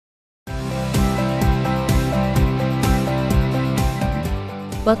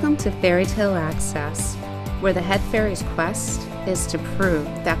Welcome to Fairy Tale Access, where the head fairy's quest is to prove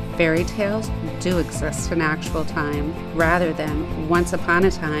that fairy tales do exist in actual time, rather than once upon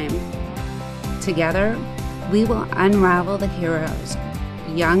a time. Together, we will unravel the heroes,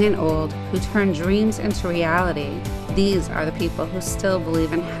 young and old, who turn dreams into reality. These are the people who still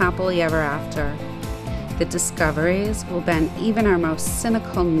believe in happily ever after. The discoveries will bend even our most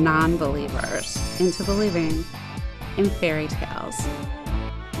cynical non-believers into believing in fairy tales.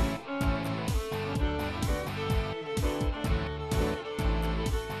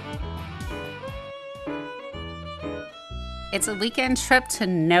 It's a weekend trip to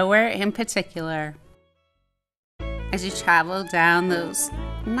nowhere in particular. As you travel down those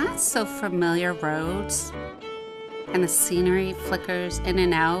not so familiar roads, and the scenery flickers in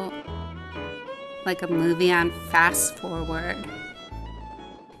and out like a movie on fast forward,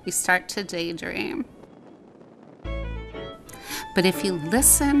 you start to daydream. But if you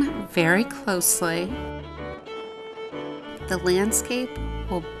listen very closely, the landscape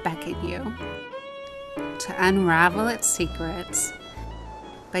will beckon you to unravel its secrets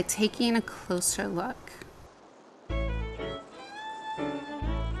by taking a closer look.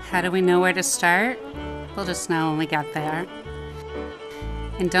 How do we know where to start? We'll just know when we get there.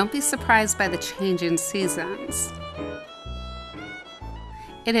 And don't be surprised by the changing seasons.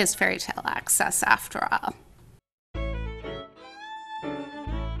 It is Fairy Tale Access after all.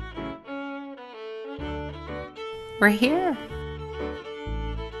 We're here.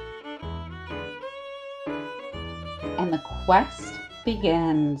 And the quest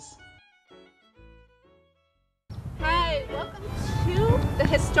begins. Hi, welcome to the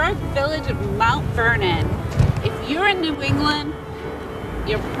historic village of Mount Vernon. If you're in New England,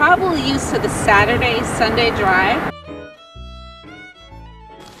 you're probably used to the Saturday-Sunday drive.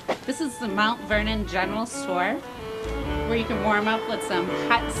 This is the Mount Vernon General Store, where you can warm up with some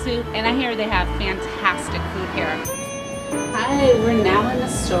hot soup, and I hear they have fantastic food here. Hi, we're now in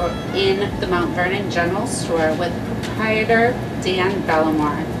the Mount Vernon General Store with proprietor Dan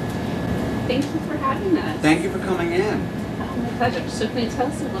Bellamore. Thank you for having us. Thank you for coming in. Oh, my pleasure. So can you tell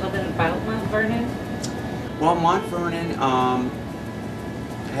us a little bit about Mount Vernon? Well, Mount Vernon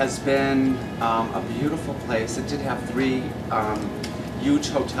has been a beautiful place. It did have three huge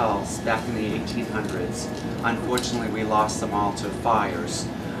hotels back in the 1800s. Unfortunately, we lost them all to fires.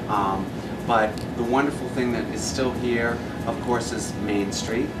 But the wonderful thing that is still here, of course, is Main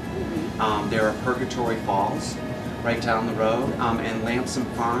Street. There are Purgatory Falls right down the road, and Lamson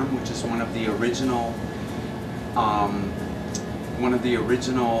Farm, which is one of the original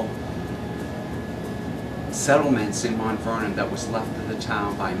settlements in Mount Vernon that was left to the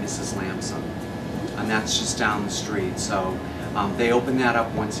town by Mrs. Lamson, and that's just down the street. So they open that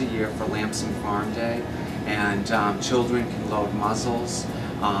up once a year for Lamson Farm Day, and children can load muzzles,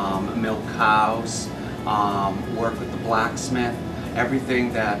 milk cows, work with the blacksmith,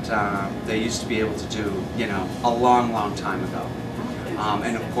 everything that they used to be able to do, you know, a long, long time ago.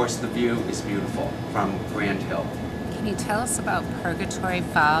 And of course the view is beautiful from Grand Hill. Can you tell us about Purgatory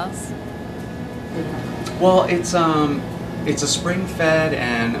Falls? Well, it's a spring-fed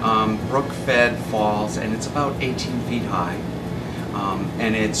and brook-fed falls, and it's about 18 feet high.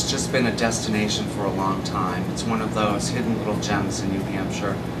 And it's just been a destination for a long time. It's one of those hidden little gems in New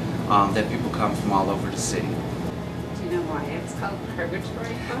Hampshire that people come from all over to see. Do you know why it's called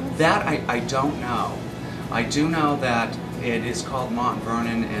Purgatory Falls? That I don't know. I do know that it is called Mount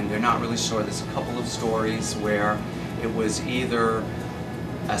Vernon, and they're not really sure. There's a couple of stories where it was either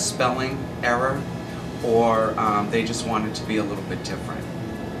a spelling error or they just wanted to be a little bit different.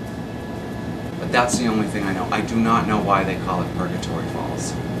 But that's the only thing I know. I do not know why they call it Purgatory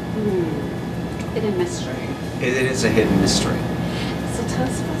Falls. Hidden mystery. It is a hidden mystery. So tell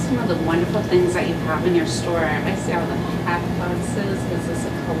us about some of the wonderful things that you have in your store. I see all the hat boxes. Is this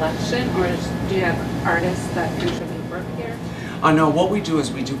a collection, or do you have artists that contribute work here? No, what we do is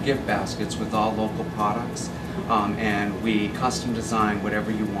we do gift baskets with all local products, and we custom design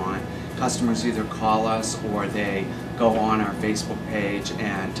whatever you want. Customers either call us or they go on our Facebook page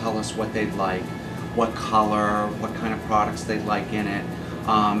and tell us what they'd like, what color, what kind of products they'd like in it,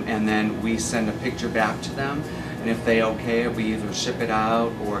 and then we send a picture back to them, and if they okay it, we either ship it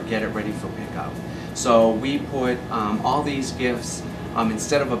out or get it ready for pickup. So we put all these gifts,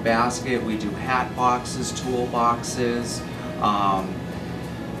 instead of a basket, we do hat boxes, tool boxes,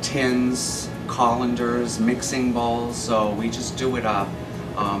 tins, colanders, mixing bowls, so we just do it up.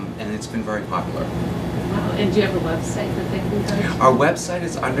 And it's been very popular. Wow. And do you have a website that they can go to? Our website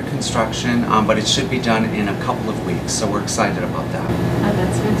is under construction, but it should be done in a couple of weeks, so we're excited about that. Oh,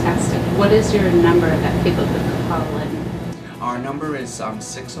 that's fantastic. What is your number that people could call in? Our number is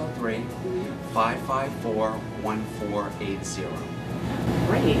 603-554-1480.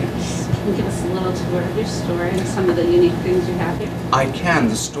 Great. Can you give us a little tour of your store and some of the unique things you have here? I can.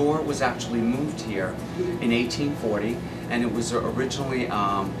 The store was actually moved here in 1840, and it was originally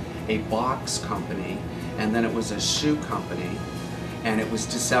a box company, and then it was a shoe company, and it was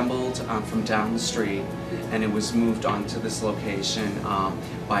disassembled from down the street, and it was moved onto this location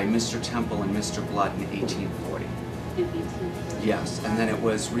by Mr. Temple and Mr. Blood in 1840. In 1840. Yes, and then it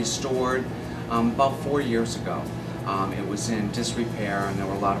was restored about 4 years ago. It was in disrepair, and there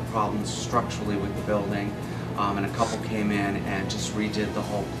were a lot of problems structurally with the building, and a couple came in and just redid the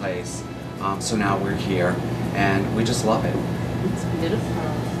whole place. So now we're here, and we just love it. It's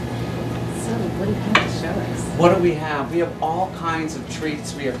beautiful. So what do you have to show us? What do we have? We have all kinds of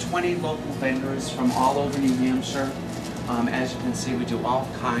treats. We have 20 local vendors from all over New Hampshire. As you can see, we do all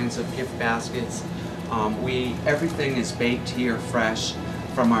kinds of gift baskets. Everything is baked here fresh,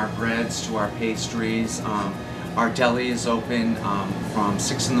 from our breads to our pastries. Our deli is open from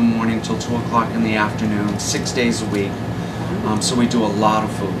 6 in the morning till 2 o'clock in the afternoon, 6 days a week. So we do a lot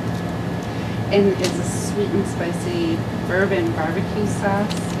of food. And is a sweet and spicy bourbon barbecue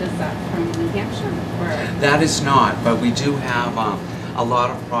sauce, is that from New Hampshire? Or? That is not, but we do have a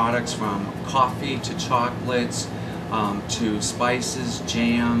lot of products from coffee to chocolates to spices,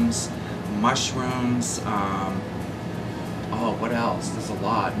 jams, mushrooms, oh, what else? There's a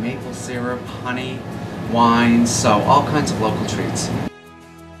lot. Maple syrup, honey, wines, so all kinds of local treats.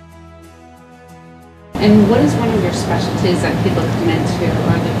 And what is one of your specialties that people come into,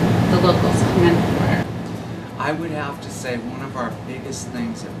 or the locals come in for? I would have to say one of our biggest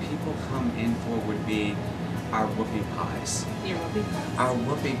things that people come in for would be our whoopie pies. Your whoopie pies? Our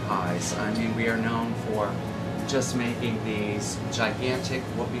whoopie pies. I mean, we are known for just making these gigantic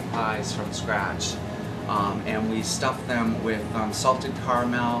whoopie pies from scratch. And we stuff them with salted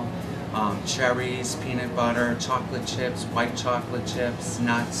caramel, cherries, peanut butter, chocolate chips, white chocolate chips,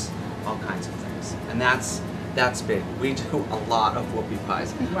 nuts, all kinds of things. And that's big. We do a lot of whoopie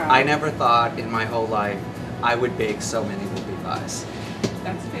pies. Wow. I never thought in my whole life I would bake so many whoopie pies.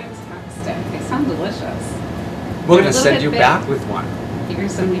 That's fantastic. They sound delicious. We're going to send you back with one. You're going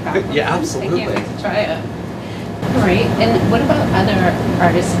to send me back with Yeah, one? absolutely. I can't wait to try it. Great. And what about other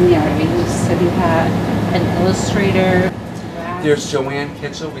artists in the area? You said you had an illustrator. There's Joanne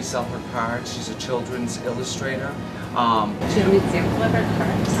Kitchell. We sell her cards. She's a children's illustrator. Do you have an example of her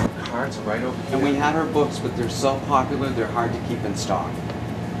cards? Her cards are right over here. And we had her books, but they're so popular, they're hard to keep in stock.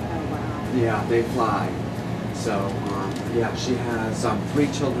 Oh, wow. Yeah, they fly. So, yeah, she has 3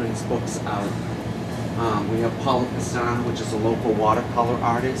 children's books out. We have Paula Pastana, which is a local watercolor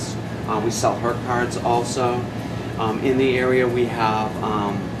artist. We sell her cards also. In the area we have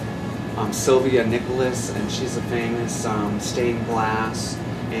Sylvia Nicholas, and she's a famous stained glass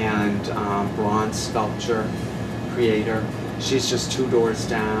and bronze sculpture creator. She's just 2 doors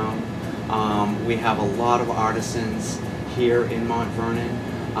down. We have a lot of artisans here in Mount Vernon.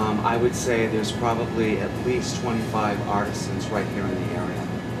 I would say there's probably at least 25 artisans right here in the area.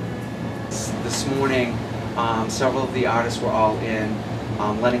 This morning, several of the artists were all in,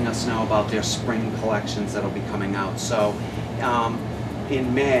 letting us know about their spring collections that'll be coming out. So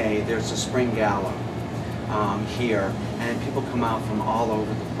in May, there's a spring gala here, and people come out from all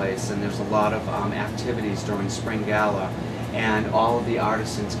over the place, and there's a lot of activities during spring gala, and all of the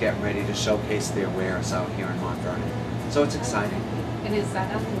artisans get ready to showcase their wares out here in Mount Vernon. So it's exciting. And is that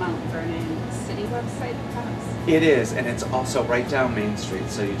on the Mount Vernon City website, perhaps? It is, and it's also right down Main Street,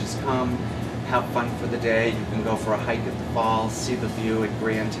 so you just come, have fun for the day. You can go for a hike at the falls, see the view at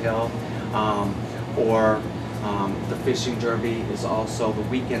Grand Hill, or the fishing derby is also the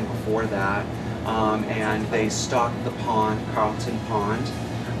weekend before that, and they stock the pond, Carlton Pond,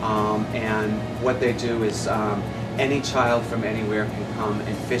 and what they do is any child from anywhere can come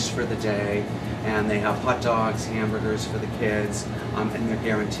and fish for the day, and they have hot dogs, hamburgers for the kids, and they're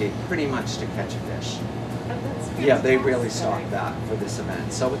guaranteed pretty much to catch a fish. Yeah, they really stock that for this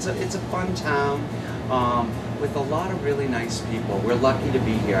event. So it's a fun town with a lot of really nice people. We're lucky to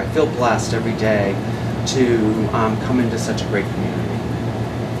be here. I feel blessed every day to come into such a great community.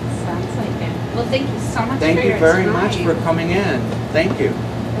 Sounds like it. Well, thank you so much Thank for you your very time. much for coming in. Thank you.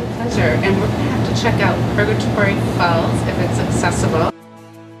 My pleasure. And we're going to have to check out Purgatory Falls if it's accessible.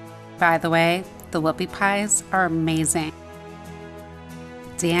 By the way, the whoopie pies are amazing.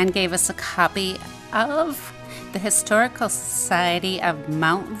 Dan gave us a copy of the Historical Society of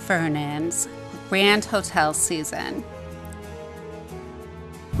Mount Vernon's Grand Hotel Season.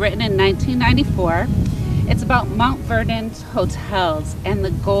 Written in 1994, it's about Mount Vernon's hotels and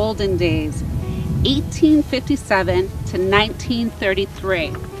the golden days 1857 to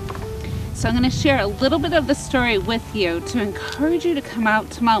 1933. So I'm going to share a little bit of the story with you to encourage you to come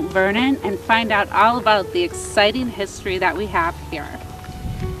out to Mount Vernon and find out all about the exciting history that we have here.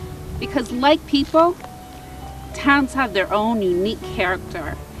 Because like people, towns have their own unique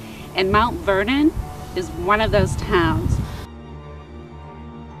character, and Mount Vernon is one of those towns.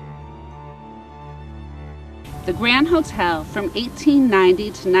 The Grand Hotel from 1890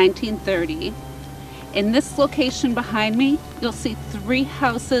 to 1930. In this location behind me, you'll see 3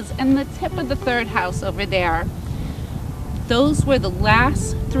 houses and the tip of the 3rd house over there. Those were the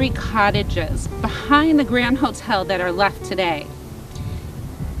last 3 cottages behind the Grand Hotel that are left today.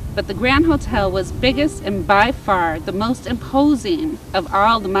 But the Grand Hotel was biggest and by far the most imposing of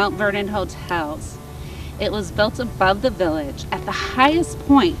all the Mount Vernon hotels. It was built above the village at the highest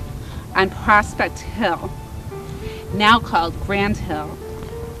point on Prospect Hill, now called Grand Hill.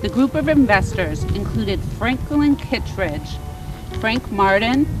 The group of investors included Franklin Kittredge, Frank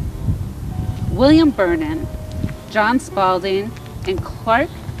Martin, William Vernon, John Spalding, and Clark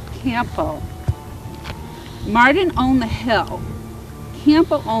Campbell. Martin owned the hill.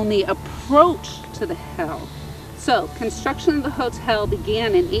 Campbell owned the approach to the hill. So construction of the hotel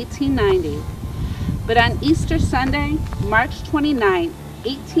began in 1890, but on Easter Sunday, March 29,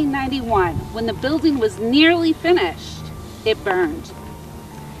 1891, when the building was nearly finished, it burned.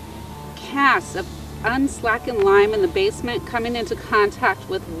 Casts of unslackened lime in the basement coming into contact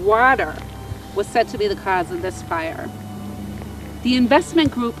with water was said to be the cause of this fire. The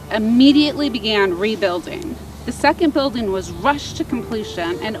investment group immediately began rebuilding. The second building was rushed to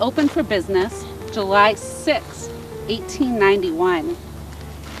completion and opened for business July 6, 1891.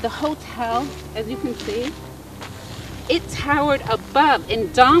 The hotel, as you can see, it towered above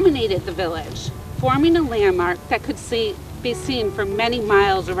and dominated the village, forming a landmark that could be seen for many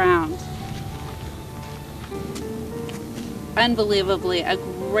miles around. Unbelievably, a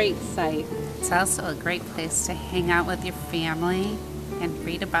great sight. It's also a great place to hang out with your family and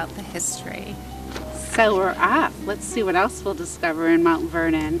read about the history. So we're off. Let's see what else we'll discover in Mount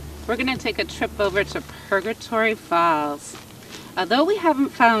Vernon. We're going to take a trip over to Purgatory Falls. Although we haven't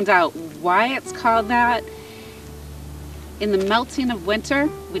found out why it's called that, in the melting of winter,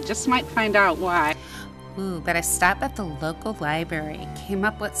 we just might find out why. Ooh, but I stopped at the local library, came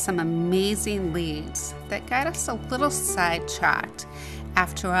up with some amazing leads that got us a little sidetracked.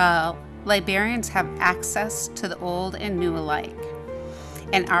 After all, librarians have access to the old and new alike.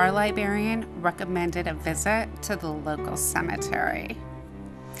 And our librarian recommended a visit to the local cemetery.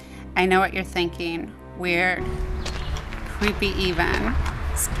 I know what you're thinking, weird, creepy even,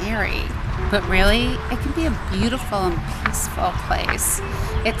 scary. But really, it can be a beautiful and peaceful place.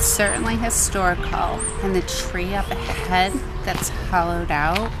 It's certainly historical, and the tree up ahead that's hollowed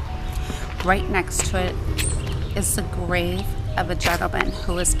out, right next to it is the grave of a gentleman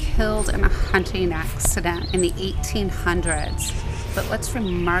who was killed in a hunting accident in the 1800s. But what's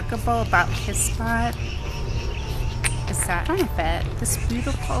remarkable about his spot is that in front of it, this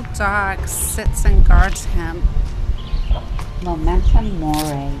beautiful dog sits and guards him. Memento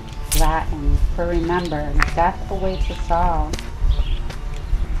mori, Latin for remember, death awaits us all.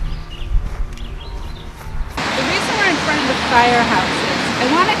 The reason we're in front of the firehouses, I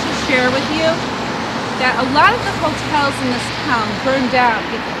wanted to share with you that a lot of the hotels in this town burned down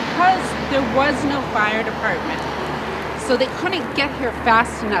because there was no fire department. So they couldn't get here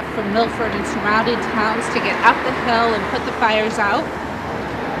fast enough from Milford and surrounding towns to get up the hill and put the fires out.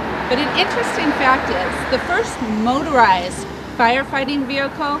 But an interesting fact is, the first motorized firefighting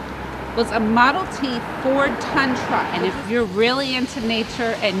vehicle was a Model T Ford ton truck. And if you're really into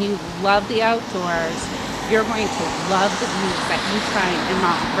nature and you love the outdoors, you're going to love the views that you find in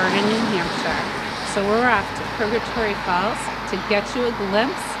Mount Vernon, New Hampshire. So we're off to Purgatory Falls to get you a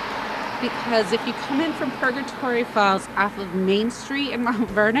glimpse, because if you come in from Purgatory Falls off of Main Street in Mount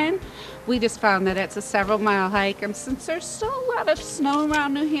Vernon, we just found that it's a several-mile hike, and since there's still a lot of snow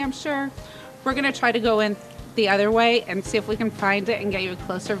around New Hampshire, we're going to try to go in the other way and see if we can find it and get you a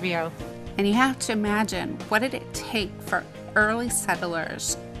closer view. And you have to imagine, what did it take for early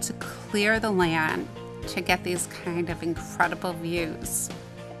settlers to clear the land to get these kind of incredible views?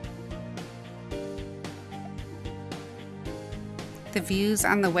 The views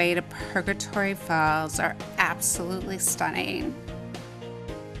on the way to Purgatory Falls are absolutely stunning.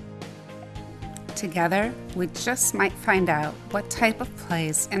 Together, we just might find out what type of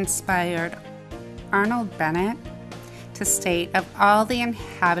place inspired Arnold Bennett to state, of all the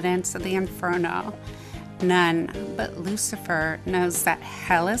inhabitants of the Inferno, none but Lucifer knows that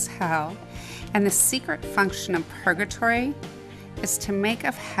hell is hell, and the secret function of purgatory is to make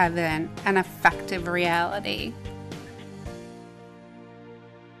of heaven an effective reality.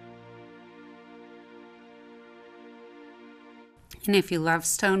 And if you love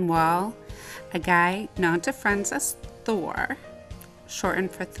stone wall, a guy known to friends as Thor,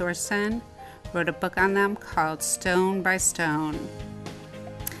 shortened for Thorson, wrote a book on them called Stone by Stone,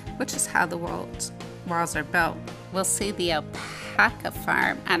 which is how the world's walls are built. We'll see the alpaca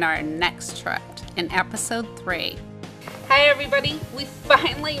farm on our next trip in episode 3. Hi everybody, we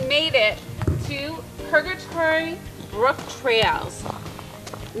finally made it to Purgatory Brook Trails.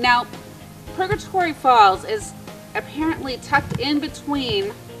 Now, Purgatory Falls is apparently tucked in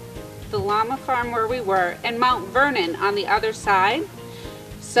between the llama farm where we were and Mount Vernon on the other side.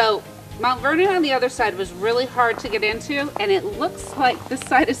 So Mount Vernon on the other side was really hard to get into, and it looks like this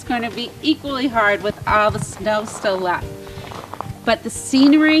side is going to be equally hard with all the snow still left. But the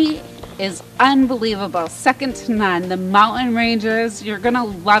scenery is unbelievable, second to none. The mountain ranges, you're gonna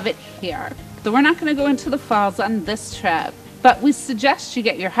love it here. So we're not gonna go into the falls on this trip, but we suggest you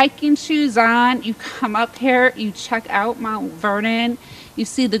get your hiking shoes on, you come up here, you check out Mount Vernon, you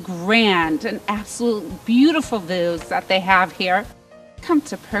see the grand and absolute beautiful views that they have here. Come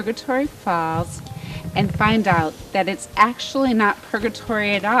to Purgatory Falls and find out that it's actually not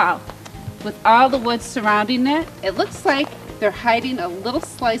purgatory at all. With all the woods surrounding it, it looks like they're hiding a little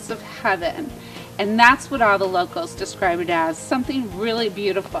slice of heaven. And that's what all the locals describe it as, something really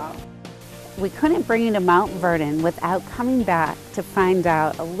beautiful. We couldn't bring you to Mount Vernon without coming back to find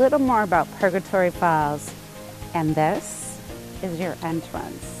out a little more about Purgatory Falls. And this is your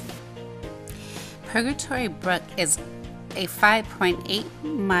entrance. Purgatory Brook is a 5.8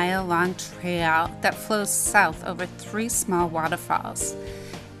 mile long trail that flows south over 3 small waterfalls,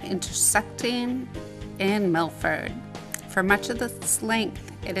 intersecting in Milford. For much of its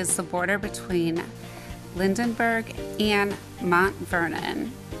length, it is the border between Lindenburg and Mount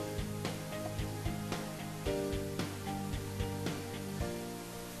Vernon.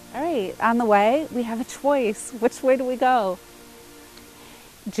 All right, on the way, we have a choice. Which way do we go?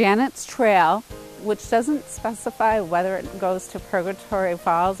 Janet's Trail, which doesn't specify whether it goes to Purgatory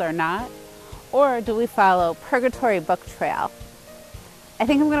Falls or not, or do we follow Purgatory Brook Trail? I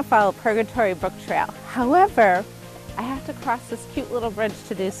think I'm going to follow Purgatory Brook Trail. However, I have to cross this cute little bridge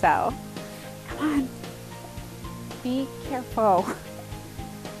to do so. Come on, be careful.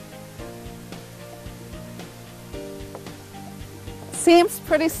 Seems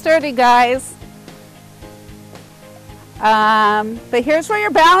pretty sturdy, guys. But here's where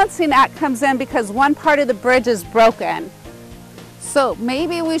your balancing act comes in, because one part of the bridge is broken. So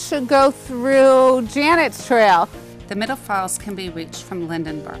maybe we should go through Janet's Trail. The Middle Falls can be reached from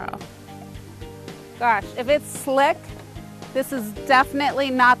Lindenboro. Gosh, if it's slick, this is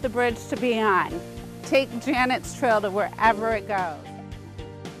definitely not the bridge to be on. Take Janet's Trail to wherever it goes.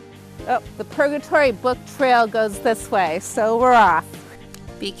 Oh, the Purgatory Brook Trail goes this way, so we're off.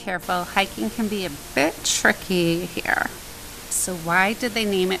 Be careful, hiking can be a bit tricky here. So why did they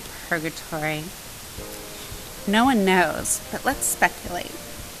name it Purgatory? No one knows, but let's speculate.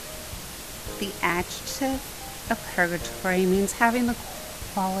 The adjective of purgatory means having the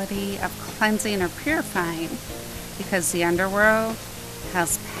quality of cleansing or purifying, because the underworld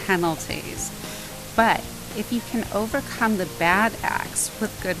has penalties. But if you can overcome the bad acts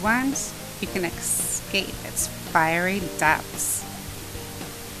with good ones, you can escape its fiery depths.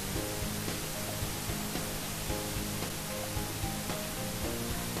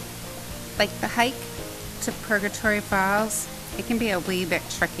 Like the hike to Purgatory Falls, it can be a wee bit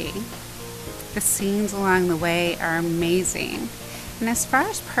tricky. The scenes along the way are amazing. And as far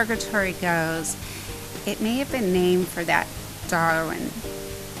as Purgatory goes, it may have been named for that Darwin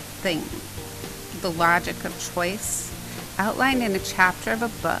thing, the logic of choice, outlined in a chapter of a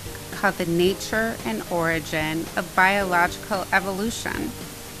book called The Nature and Origin of Biological Evolution.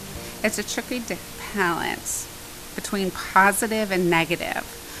 It's a tricky balance between positive and negative,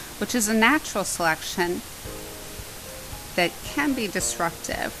 which is a natural selection that can be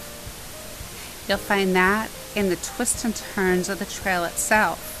disruptive. You'll find that in the twists and turns of the trail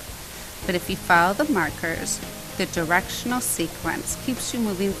itself. But if you follow the markers, the directional sequence keeps you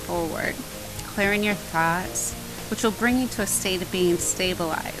moving forward, clearing your thoughts, which will bring you to a state of being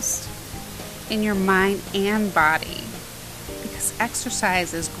stabilized in your mind and body, because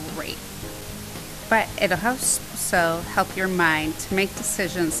exercise is great, but it'll also help your mind to make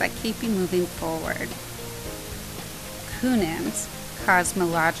decisions that keep you moving forward. Kunin's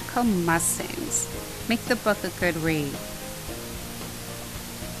Cosmological Mustangs make the book a good read.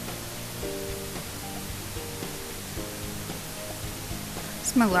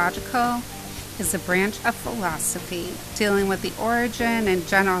 Cosmological is a branch of philosophy dealing with the origin and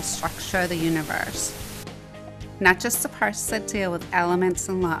general structure of the universe. Not just the parts that deal with elements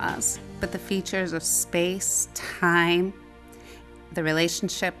and laws, but the features of space, time, the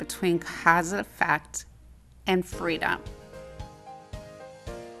relationship between cause and effect, and freedom.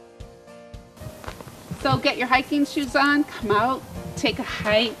 So get your hiking shoes on, come out, take a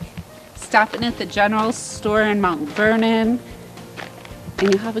hike, stop in at the general store in Mount Vernon, and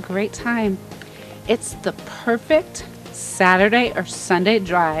you'll have a great time. It's the perfect Saturday or Sunday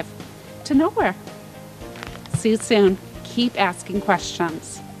drive to nowhere. See you soon. Keep asking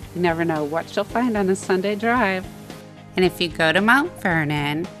questions. You never know what you'll find on a Sunday drive. And if you go to Mount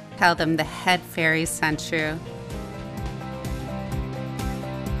Vernon, tell them the head fairy sent you.